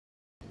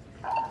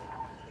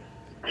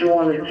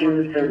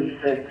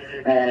236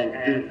 and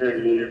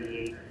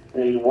 238.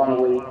 A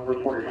one-way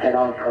reported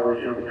head-on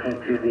collision between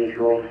two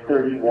vehicles,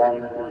 31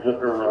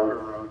 Zucker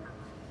Road.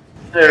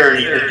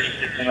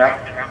 36.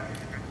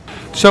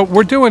 So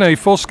we're doing a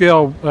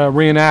full-scale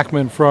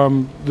reenactment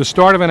from the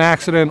start of an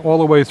accident all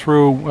the way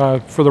through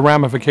for the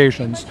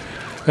ramifications.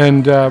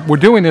 And we're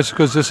doing this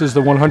because this is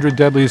the 100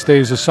 deadliest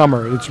days of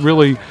summer. It's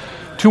really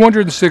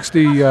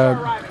 260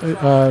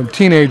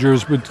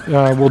 teenagers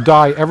will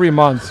die every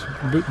month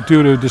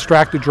due to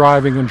distracted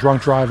driving and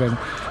drunk driving.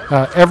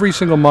 Every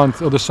single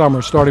month of the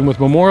summer, starting with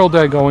Memorial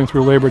Day going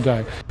through Labor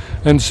Day.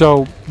 And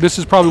so this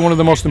is probably one of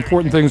the most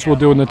important things we'll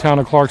do in the town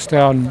of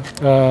Clarkstown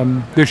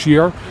this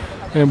year.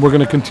 And we're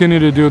going to continue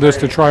to do this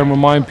to try and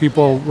remind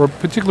people, or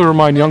particularly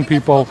remind young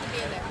people,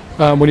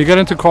 when you get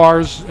into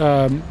cars,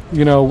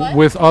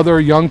 with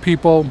other young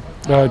people,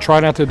 try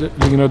not to,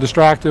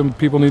 distract them.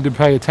 People need to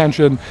pay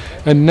attention,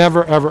 and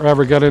never, ever,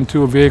 ever get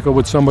into a vehicle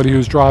with somebody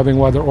who's driving,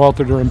 whether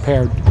altered or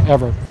impaired,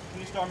 ever.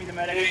 Can you start me the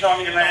medic?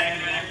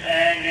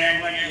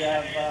 And when you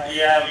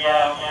have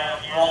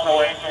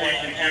multiple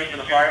installations for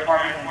the fire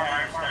department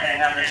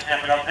and have them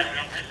step it up.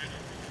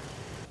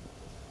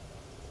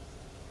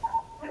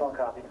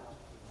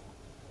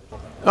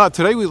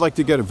 Today we'd like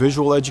to get a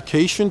visual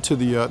education to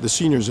the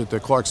seniors at the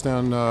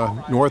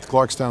Clarkstown North,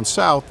 Clarkstown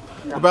South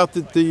about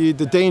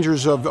the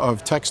dangers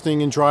of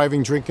texting and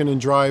driving, drinking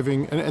and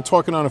driving, and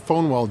talking on a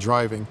phone while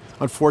driving.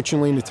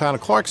 Unfortunately, in the town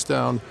of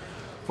Clarkstown,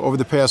 over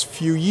the past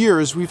few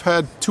years, we've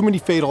had too many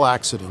fatal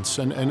accidents,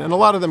 and a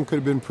lot of them could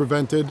have been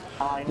prevented.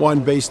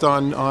 One based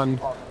on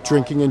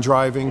drinking and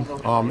driving,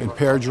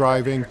 impaired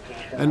driving,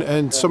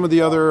 and some of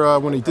the other,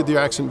 when they did the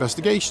accident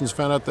investigations,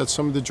 found out that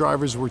some of the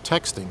drivers were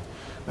texting.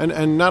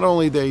 And not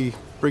only they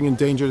bring in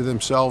danger to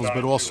themselves,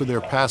 but also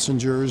their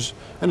passengers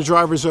and the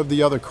drivers of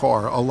the other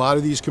car. A lot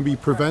of these can be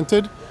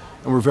prevented,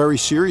 and we're very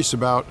serious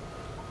about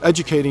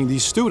educating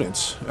these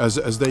students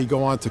as they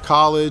go on to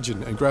college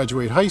and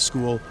graduate high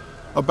school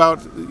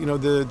about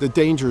the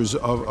dangers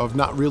of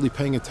not really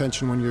paying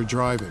attention when you're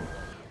driving.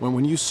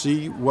 When you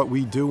see what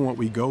we do and what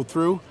we go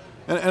through,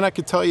 and I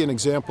could tell you an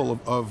example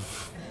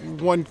of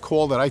one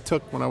call that I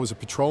took when I was a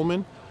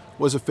patrolman,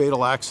 was a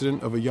fatal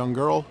accident of a young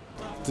girl.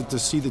 To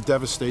see the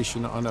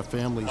devastation on our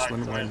families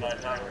when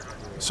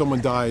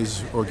someone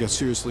dies or gets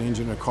seriously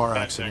injured in a car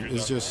accident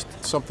is just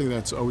something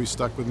that's always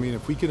stuck with me, and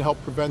if we can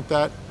help prevent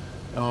that,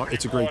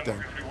 it's a great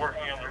thing.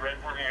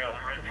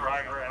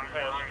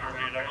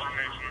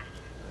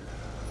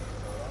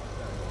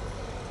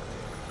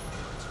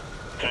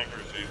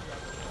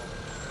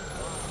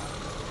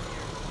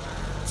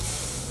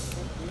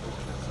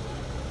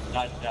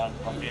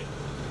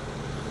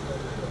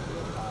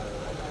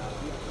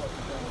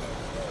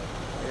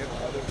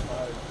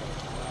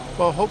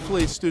 Well,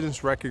 hopefully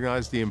students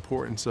recognize the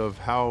importance of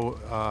how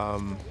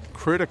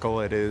critical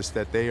it is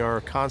that they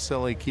are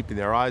constantly keeping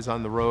their eyes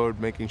on the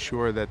road, making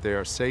sure that they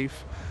are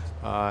safe,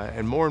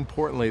 and more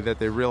importantly, that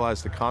they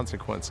realize the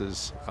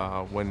consequences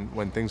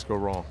when things go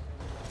wrong.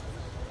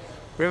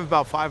 We have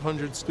about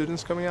 500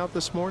 students coming out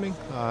this morning.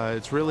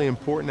 It's really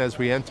important as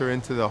we enter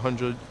into the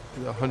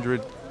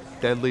 100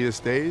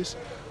 deadliest days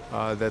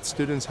that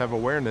students have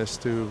awareness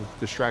to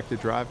distracted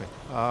driving.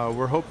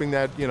 We're hoping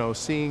that,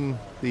 seeing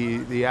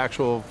the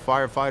actual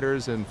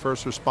firefighters and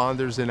first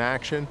responders in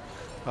action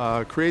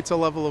creates a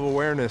level of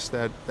awareness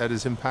that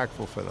is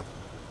impactful for them.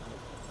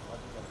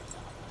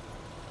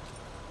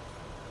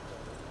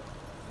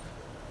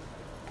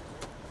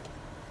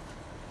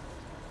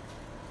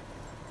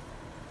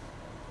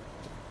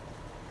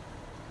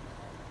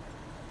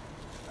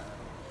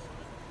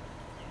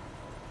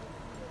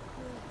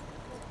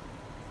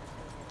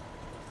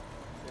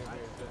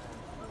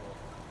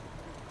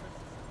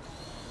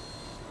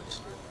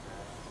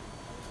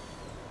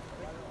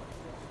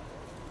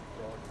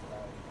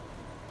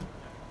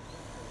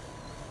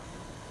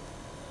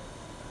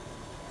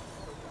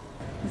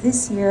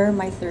 This year,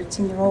 my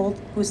 13-year-old,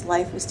 whose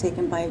life was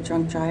taken by a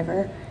drunk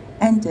driver,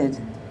 ended.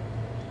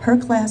 Her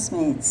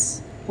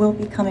classmates will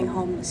be coming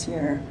home this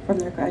year from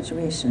their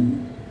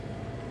graduation.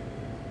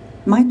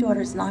 My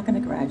daughter's not going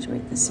to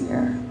graduate this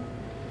year.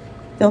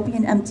 There'll be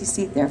an empty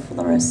seat there for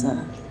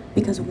Larissa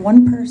because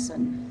one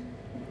person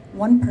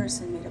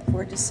made a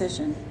poor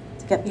decision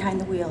to get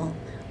behind the wheel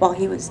while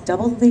he was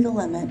double the legal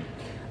limit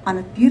on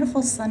a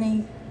beautiful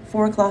sunny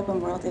 4 o'clock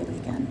Memorial Day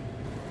weekend.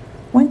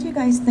 When do you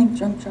guys think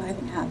drunk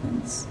driving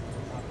happens?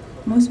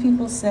 Most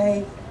people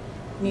say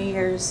New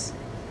Year's,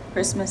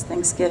 Christmas,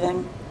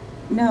 Thanksgiving.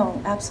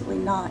 No,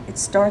 absolutely not. It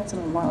starts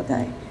on Memorial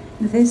Day,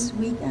 this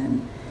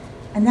weekend.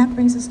 And that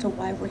brings us to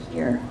why we're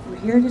here.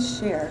 We're here to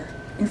share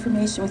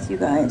information with you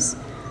guys.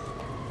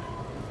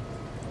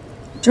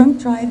 Drunk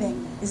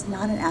driving is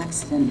not an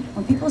accident.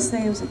 When people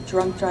say it was a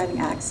drunk driving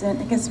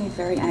accident, it gets me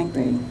very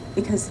angry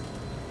because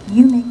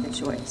you make the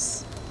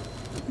choice.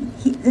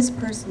 This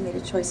person made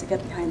a choice to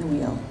get behind the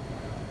wheel.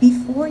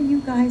 Before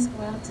you guys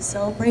go out to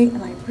celebrate,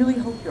 and I really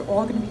hope you're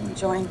all going to be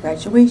enjoying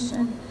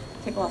graduation,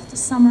 kick off to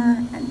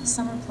summer and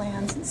summer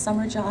plans and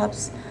summer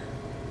jobs,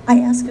 I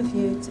ask of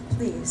you to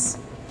please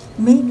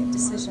make a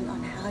decision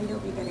on how how you'll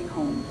be getting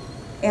home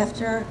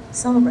after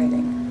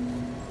celebrating.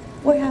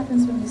 What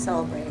happens when you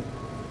celebrate?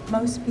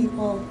 Most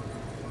people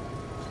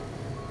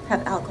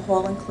have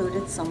alcohol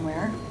included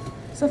somewhere.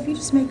 So if you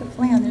just make a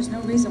plan, there's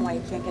no reason why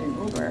you can't get an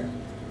Uber.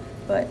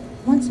 But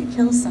once you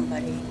kill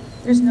somebody,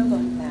 there's no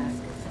going back.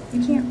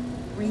 You can't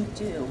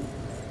redo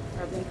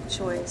or make a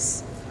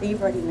choice that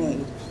you've already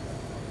made.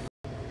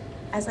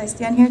 As I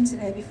stand here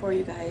today before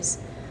you guys,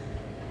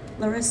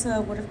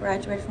 Larissa would have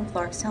graduated from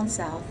Clarkstown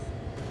South.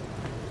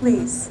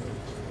 Please,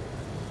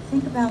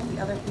 think about the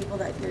other people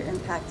that you're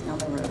impacting on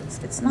the roads.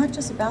 It's not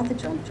just about the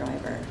drunk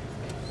driver.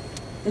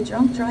 The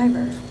drunk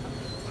driver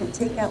can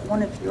take out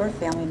one of your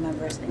family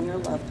members and your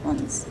loved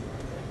ones.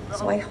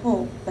 So I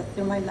hope that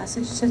through my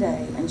message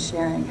today and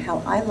sharing how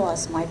I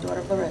lost my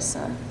daughter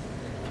Larissa,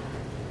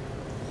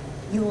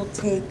 you will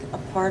take a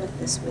part of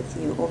this with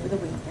you over the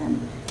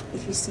weekend.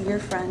 If you see your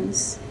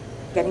friends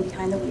getting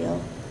behind the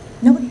wheel,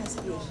 nobody has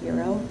to be a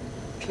hero.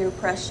 Peer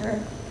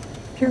pressure.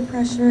 Peer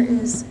pressure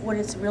is what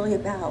it's really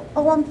about.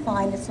 Oh, I'm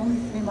fine, it's only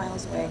 3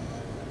 miles away.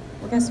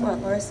 Well, guess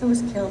what? Larissa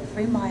was killed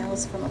 3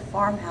 miles from a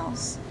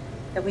farmhouse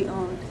that we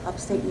owned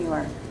upstate New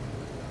York.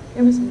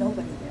 There was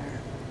nobody there.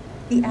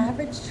 The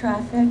average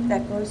traffic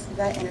that goes through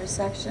that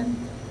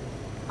intersection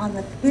on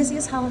the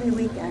busiest holiday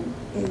weekend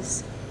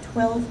is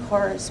 12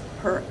 cars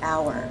per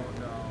hour.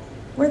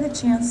 What are the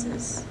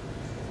chances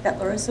that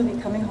Larissa will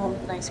be coming home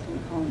with an ice cream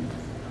cone,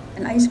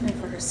 an ice cream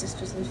for her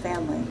sisters and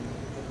family,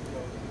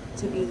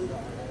 to be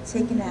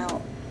taken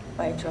out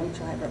by a drunk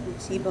driver who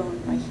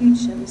T-boned my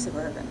huge Chevy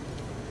Suburban?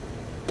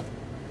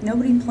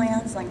 Nobody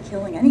plans on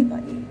killing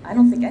anybody. I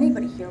don't think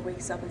anybody here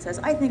wakes up and says,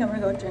 I think I'm gonna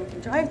go drink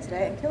and drive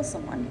today and kill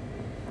someone.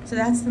 So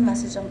that's the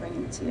message I'm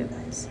bringing to you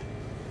guys.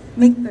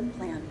 Make a good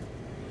plan.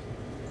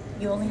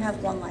 You only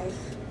have one life,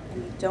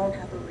 and you don't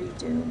have a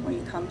redo when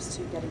it comes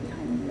to getting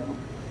behind the wheel.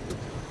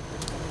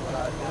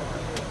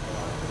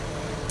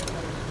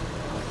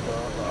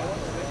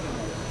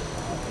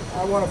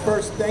 I want to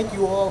first thank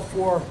you all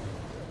for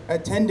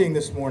attending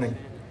this morning.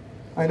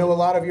 I know a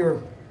lot of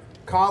your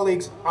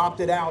colleagues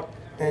opted out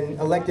and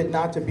elected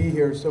not to be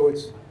here, so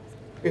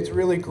it's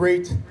really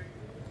great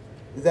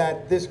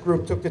that this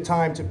group took the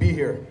time to be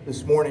here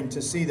this morning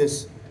to see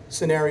this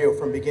scenario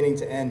from beginning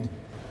to end.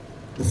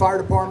 The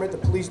fire department, the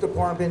police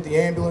department, the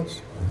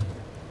ambulance,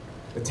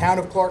 the town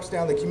of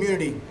Clarkstown, the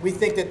community, we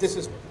think that this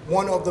is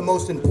one of the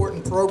most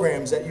important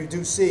programs that you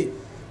do see,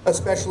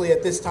 especially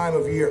at this time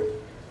of year.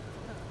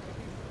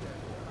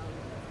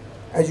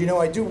 As you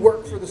know, I do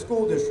work for the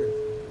school district.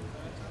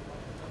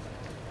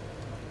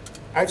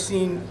 I've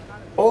seen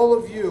all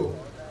of you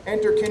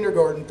enter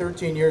kindergarten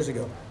 13 years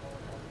ago.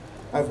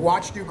 I've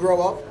watched you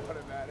grow up.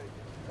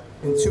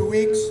 In 2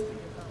 weeks,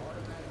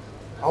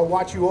 I'll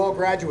watch you all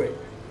graduate.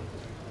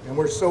 And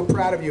we're so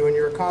proud of you and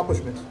your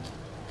accomplishments.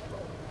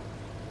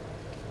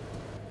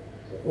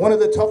 One of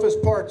the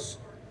toughest parts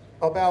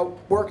about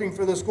working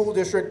for the school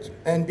district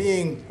and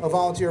being a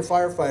volunteer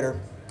firefighter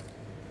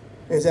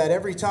is that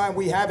every time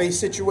we have a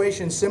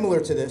situation similar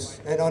to this,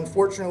 and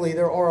unfortunately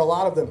there are a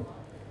lot of them,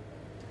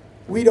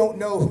 we don't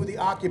know who the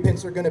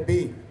occupants are going to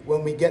be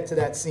when we get to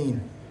that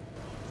scene.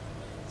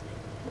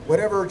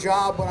 Whatever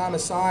job when I'm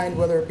assigned,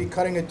 whether it be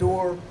cutting a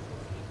door,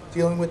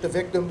 dealing with the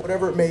victim,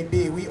 whatever it may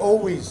be, we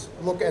always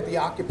look at the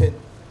occupant.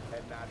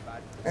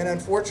 And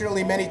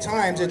unfortunately, many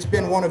times it's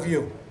been one of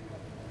you.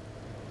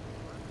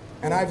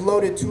 And I've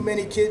loaded too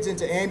many kids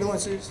into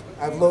ambulances.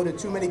 I've loaded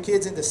too many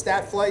kids into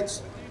stat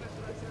flights.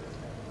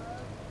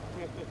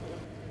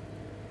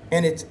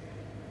 And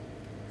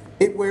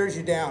it wears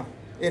you down.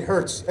 It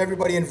hurts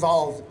everybody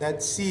involved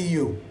that see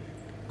you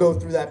go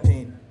through that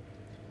pain.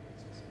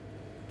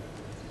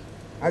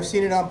 I've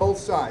seen it on both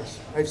sides.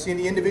 I've seen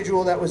the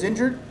individual that was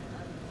injured,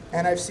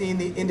 and I've seen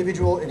the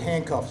individual in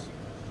handcuffs.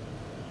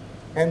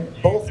 And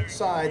both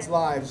sides'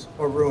 lives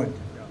are ruined.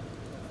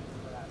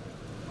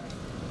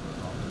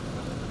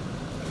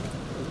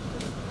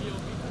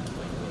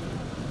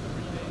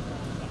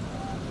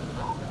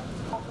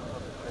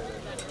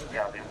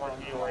 Yeah, there's one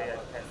DWI at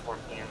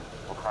 1014.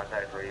 We'll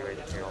contact radio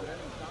agency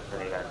so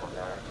they guys will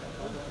know.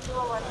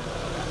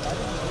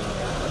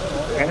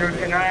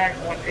 And I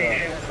asked one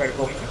patient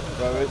critical.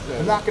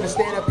 I'm not going to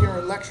stand up here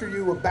and lecture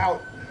you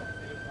about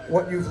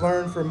what you've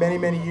learned for many,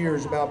 many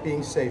years about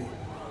being safe.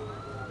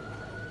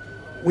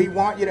 We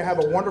want you to have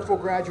a wonderful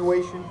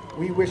graduation.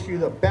 We wish you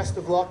the best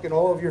of luck in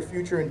all of your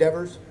future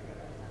endeavors.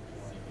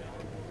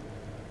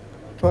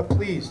 But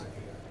please,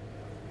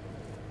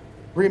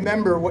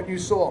 remember what you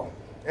saw.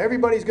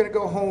 Everybody's going to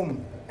go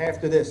home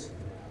after this.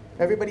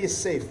 Everybody is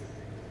safe.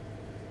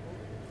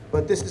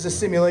 But this is a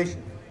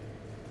simulation.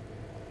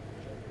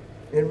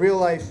 In real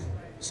life,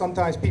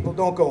 sometimes people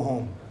don't go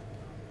home.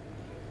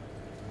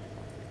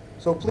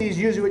 So please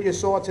use what you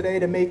saw today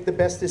to make the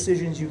best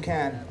decisions you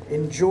can.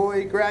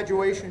 Enjoy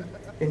graduation.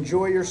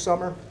 Enjoy your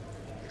summer.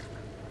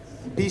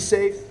 Be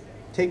safe.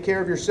 Take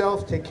care of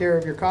yourself. Take care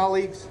of your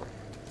colleagues.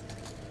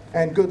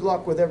 And good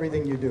luck with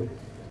everything you do.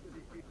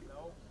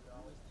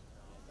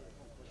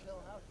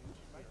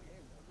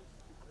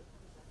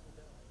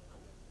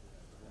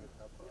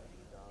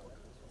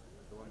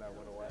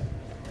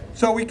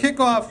 So we kick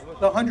off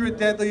the 100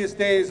 deadliest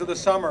days of the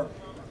summer.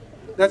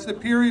 That's the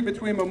period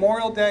between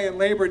Memorial Day and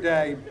Labor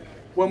Day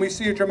when we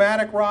see a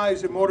dramatic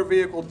rise in motor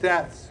vehicle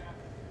deaths.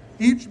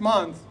 Each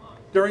month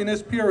during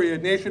this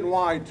period,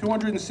 nationwide,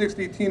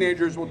 260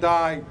 teenagers will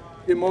die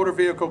in motor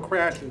vehicle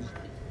crashes.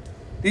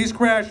 These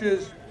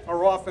crashes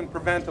are often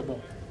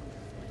preventable.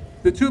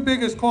 The two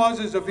biggest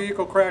causes of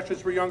vehicle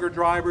crashes for younger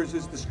drivers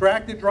is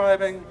distracted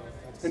driving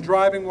and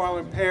driving while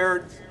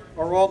impaired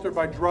or altered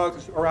by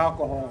drugs or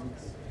alcohol.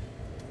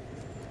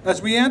 As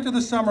we enter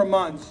the summer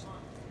months,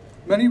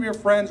 many of your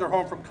friends are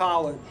home from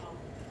college.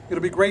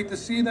 It'll be great to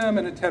see them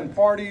and attend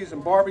parties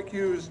and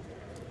barbecues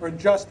or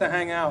just to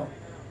hang out.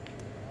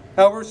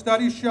 However,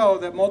 studies show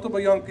that multiple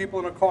young people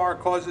in a car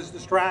causes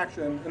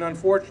distraction and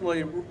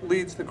unfortunately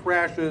leads to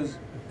crashes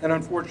and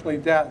unfortunately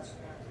deaths.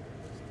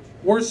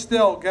 We're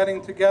still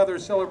getting together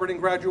celebrating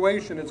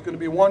graduation. It's going to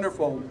be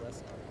wonderful.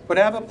 But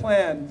have a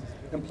plan,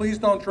 and please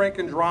don't drink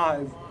and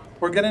drive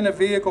or get in a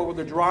vehicle with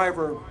a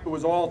driver who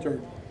is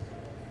altered.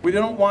 We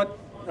don't want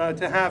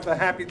to have a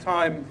happy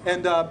time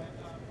end up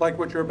like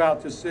what you're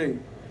about to see.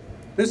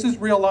 This is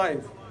real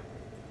life.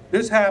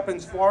 This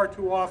happens far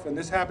too often.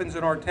 This happens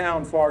in our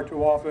town far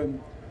too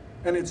often,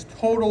 and it's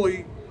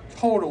totally,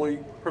 totally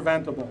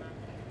preventable.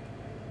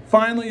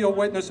 Finally, you'll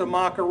witness a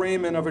mock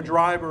arraignment of a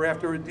driver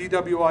after a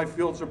DWI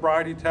field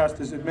sobriety test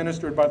is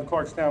administered by the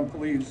Clarkstown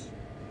police.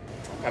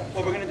 Okay.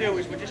 What we're going to do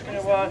is we're just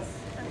going to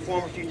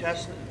perform a few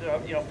tests,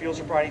 field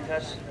sobriety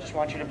tests. Just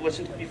want you to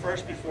listen to me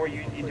first before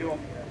you do them.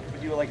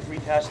 We do like 3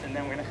 tests, and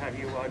then we're going to have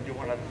you do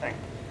one other thing.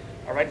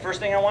 All right,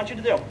 first thing I want you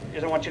to do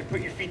is I want you to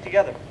put your feet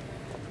together.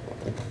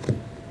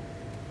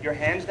 Your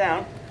hands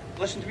down.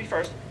 Listen to me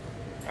first.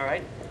 All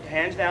right, your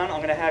hands down. I'm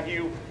going to have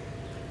you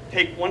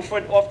take 1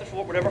 foot off the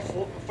floor, whatever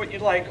foot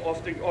you'd like,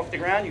 off the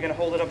ground. You're going to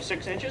hold it up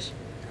 6 inches.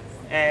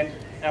 And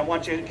I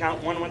want you to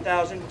count 1,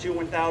 1,000, 2,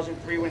 1,000,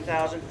 3,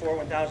 1,000, 4,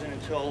 1,000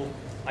 until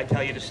I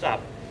tell you to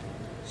stop.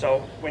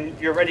 So when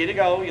you're ready to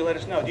go, you let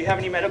us know. Do you have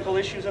any medical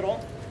issues at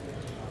all?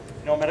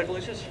 No medical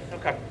issues?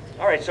 Okay.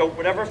 All right, so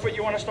whatever foot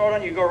you want to start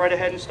on, you go right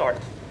ahead and start.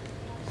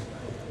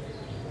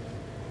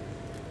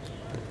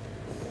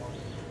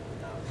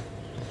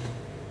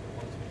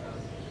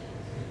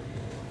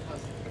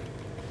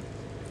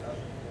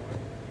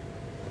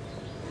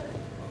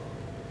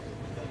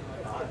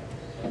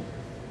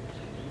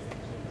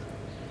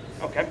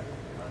 Okay.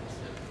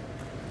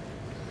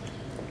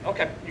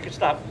 Okay, you can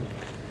stop.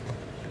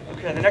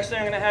 Okay, the next thing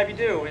I'm going to have you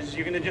do is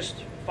you're going to just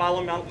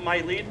follow my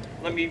lead.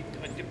 Let me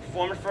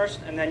perform it first,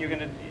 and then you're going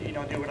to,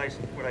 do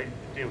what I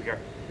do here.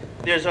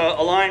 There's a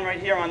line right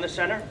here on the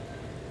center.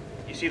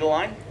 You see the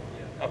line?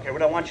 Okay,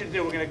 what I want you to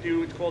do, we're going to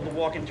do, it's called the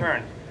walk and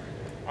turn.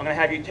 I'm going to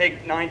have you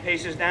take 9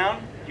 paces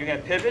down. You're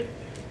going to pivot,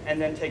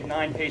 and then take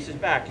 9 paces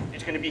back.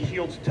 It's going to be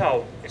heel to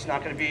toe. It's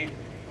not going to be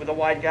with a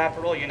wide gap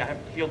at all. You're going to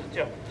have heel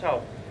to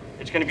toe.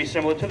 It's going to be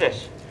similar to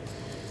this.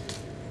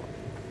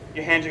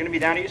 Your hands are going to be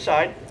down at your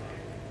side.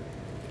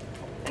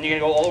 And you're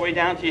going to go all the way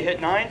down till you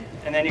hit 9.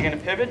 And then you're going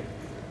to pivot.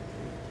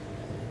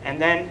 And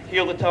then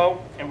heel to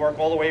toe and work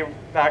all the way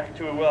back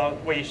to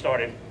where you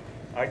started.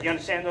 All right, do you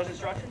understand those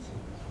instructions?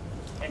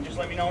 And just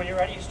let me know when you're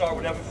ready. You start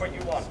whatever foot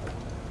you want.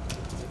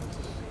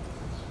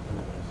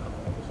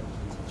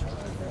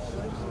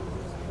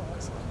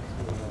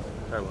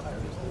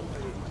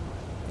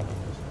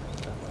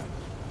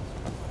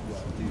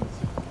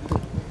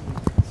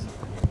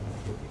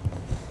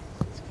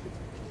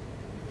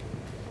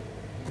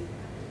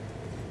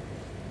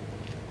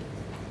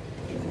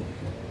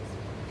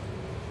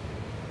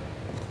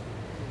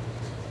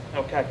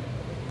 Okay.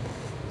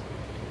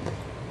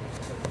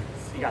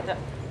 You got that?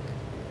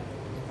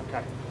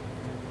 Okay.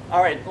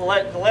 All right, the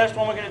last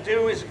one we're going to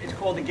do is it's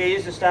called the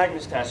gaze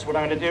nystagmus test. What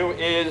I'm going to do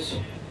is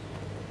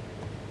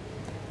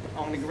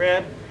I'm going to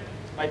grab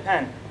my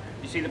pen.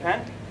 You see the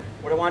pen?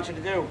 What I want you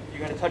to do, you're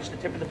going to touch the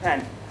tip of the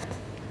pen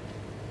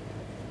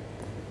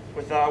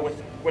with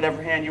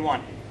whatever hand you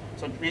want.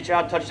 So reach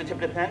out, touch the tip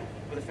of the pen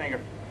with a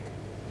finger.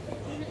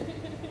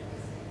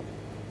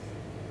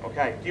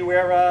 Okay. Do you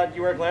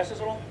wear glasses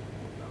at all?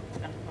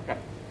 No? Okay.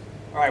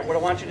 All right. What I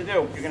want you to do,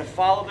 you're going to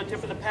follow the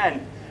tip of the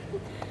pen.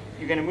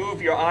 You're going to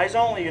move your eyes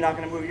only. You're not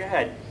going to move your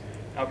head.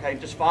 Okay.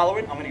 Just follow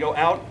it. I'm going to go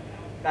out,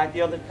 back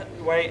the other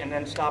way, and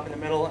then stop in the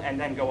middle, and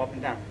then go up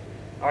and down.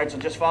 All right. So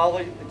just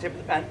follow the tip of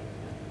the pen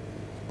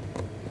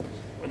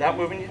without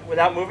moving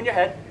your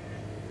head.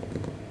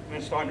 I'm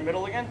going to start in the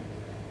middle again.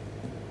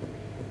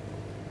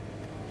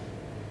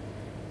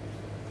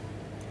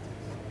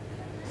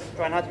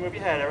 Try not to move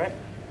your head. All right.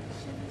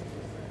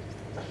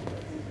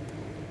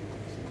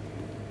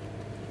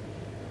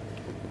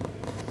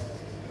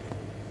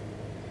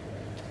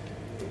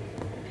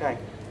 Okay.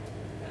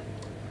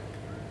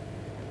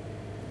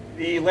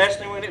 The last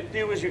thing we're going to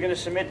do is you're going to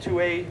submit to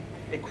a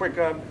quick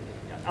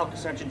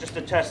alcohol just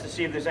to test to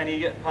see if there's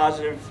any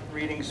positive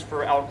readings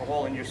for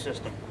alcohol in your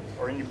system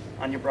or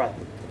on your breath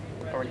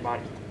or in your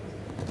body.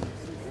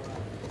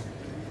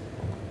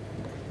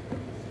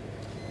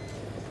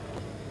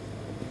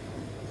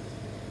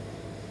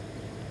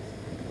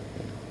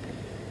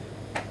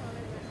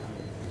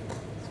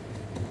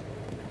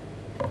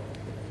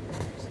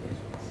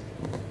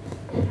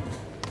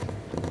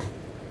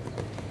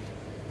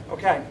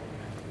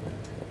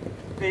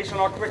 Based on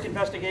our quick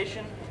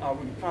investigation,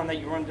 we found that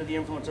you were under the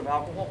influence of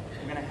alcohol.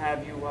 We're going to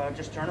have you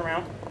just turn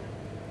around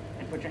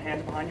and put your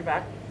hands behind your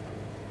back.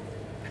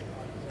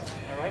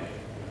 All right?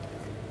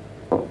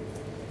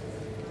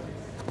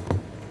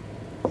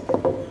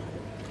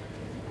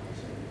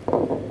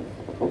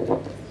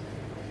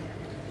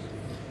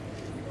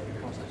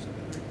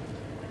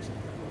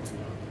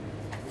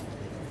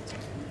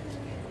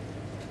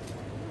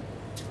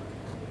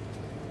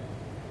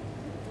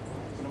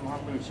 Put them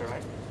on loose, all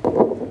right?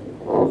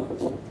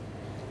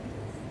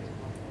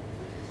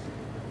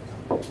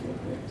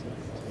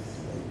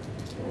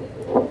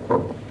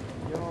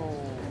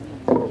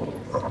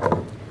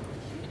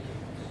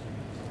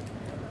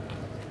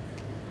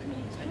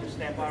 And just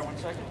stand by 1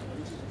 second.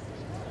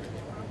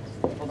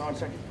 Hold on 1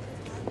 second.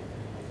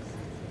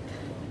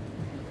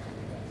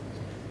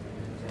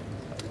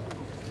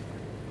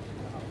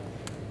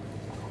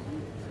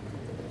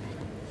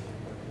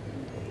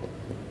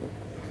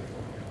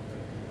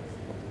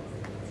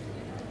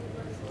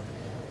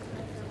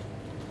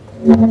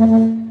 Read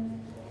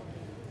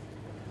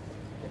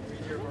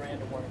your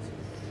Miranda warnings.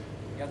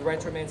 You have the right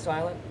to remain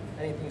silent.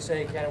 Anything you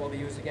say can and will be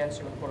used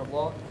against you in a court of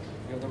law.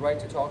 You have the right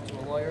to talk to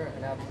a lawyer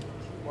and have him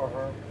or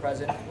her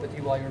present with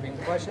you while you're being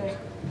questioned.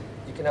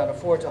 You cannot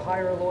afford to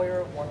hire a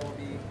lawyer. One will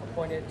be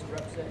appointed to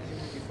represent you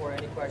before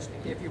any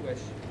questioning if you wish.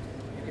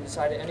 You can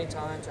decide at any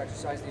time to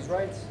exercise these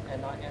rights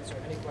and not answer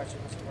any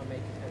questions or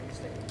make any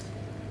statements.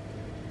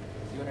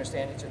 Do you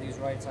understand each of these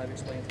rights I've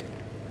explained to you?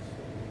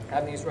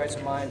 Having these rights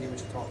in mind, you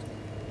wish to talk to me.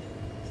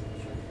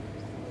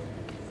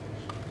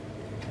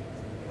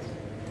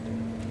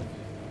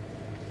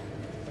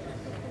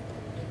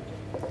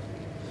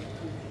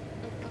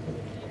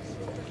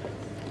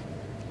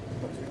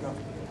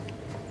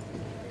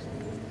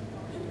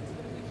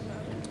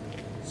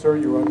 Sir,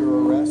 you're under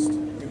arrest.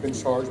 You've been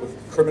charged with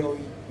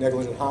criminally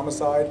negligent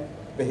homicide,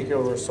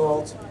 vehicular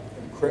assault,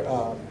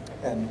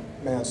 and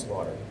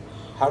manslaughter.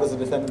 How does the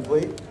defendant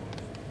plead?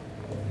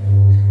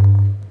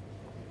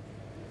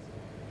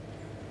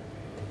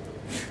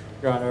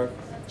 Your Honor,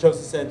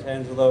 Joseph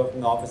Santangelo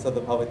from the Office of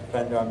the Public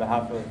Defender on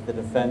behalf of the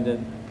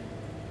defendant.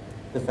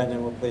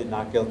 Defendant will plead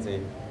not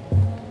guilty.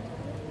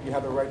 You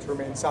have the right to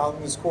remain silent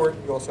in this court.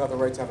 You also have the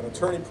right to have an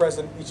attorney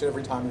present each and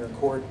every time you're in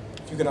court.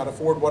 If you cannot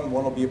afford one,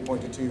 one will be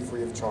appointed to you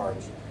free of charge.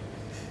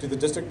 Do the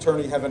district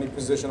attorney have any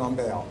position on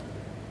bail?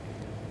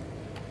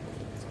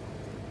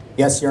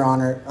 Yes, Your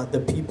Honor. The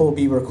people will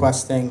be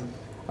requesting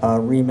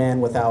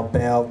remand without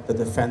bail. The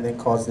defendant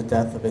caused the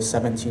death of a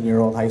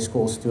 17-year-old high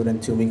school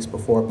student 2 weeks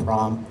before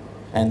prom,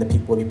 and the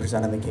people will be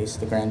presenting the case to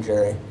the grand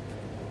jury.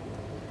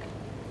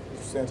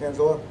 Mr.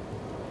 Santangelo?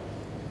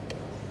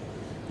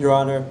 Your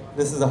Honor,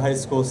 this is a high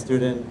school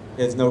student.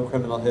 He has no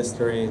criminal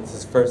history. It's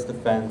his first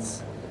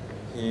offense.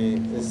 He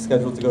is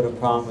scheduled to go to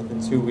prom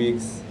within 2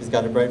 weeks. He's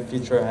got a bright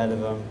future ahead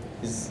of him.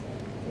 He's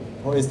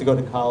poised to go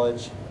to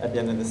college at the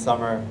end of the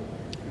summer.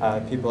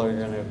 People are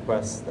going to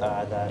request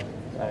that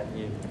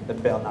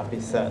bail not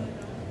be set.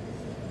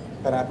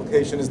 That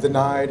application is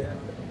denied.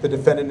 The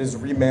defendant is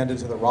remanded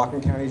to the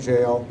Rockland County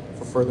Jail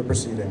for further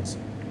proceedings.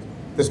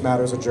 This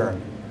matter is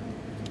adjourned.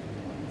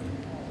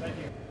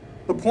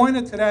 The point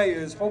of today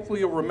is, hopefully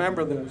you'll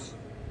remember this,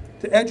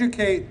 to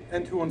educate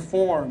and to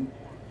inform,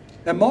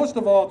 and most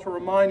of all, to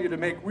remind you to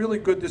make really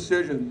good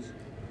decisions.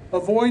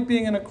 Avoid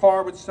being in a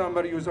car with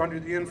somebody who's under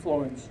the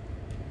influence.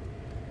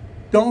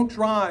 Don't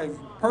drive.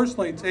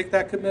 Personally, take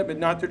that commitment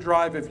not to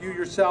drive if you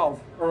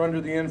yourself are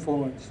under the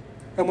influence.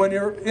 And when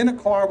you're in a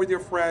car with your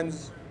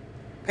friends,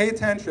 pay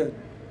attention,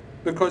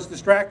 because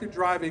distracted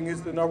driving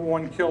is the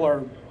 #1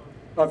 killer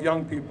of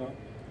young people.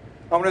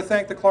 I want to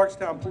thank the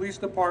Clarkstown Police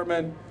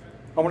Department.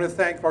 I want to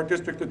thank our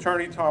District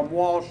Attorney, Tom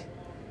Walsh,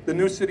 the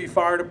New City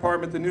Fire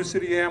Department, the New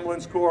City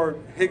Ambulance Corps,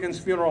 Higgins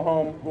Funeral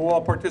Home, who all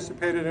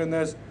participated in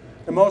this,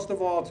 and most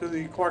of all to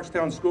the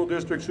Clarkstown School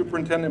District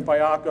Superintendent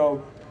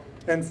Biaco,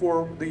 and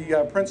for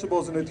the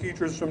principals and the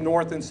teachers from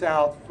North and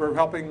South for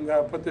helping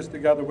put this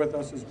together with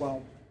us as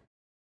well.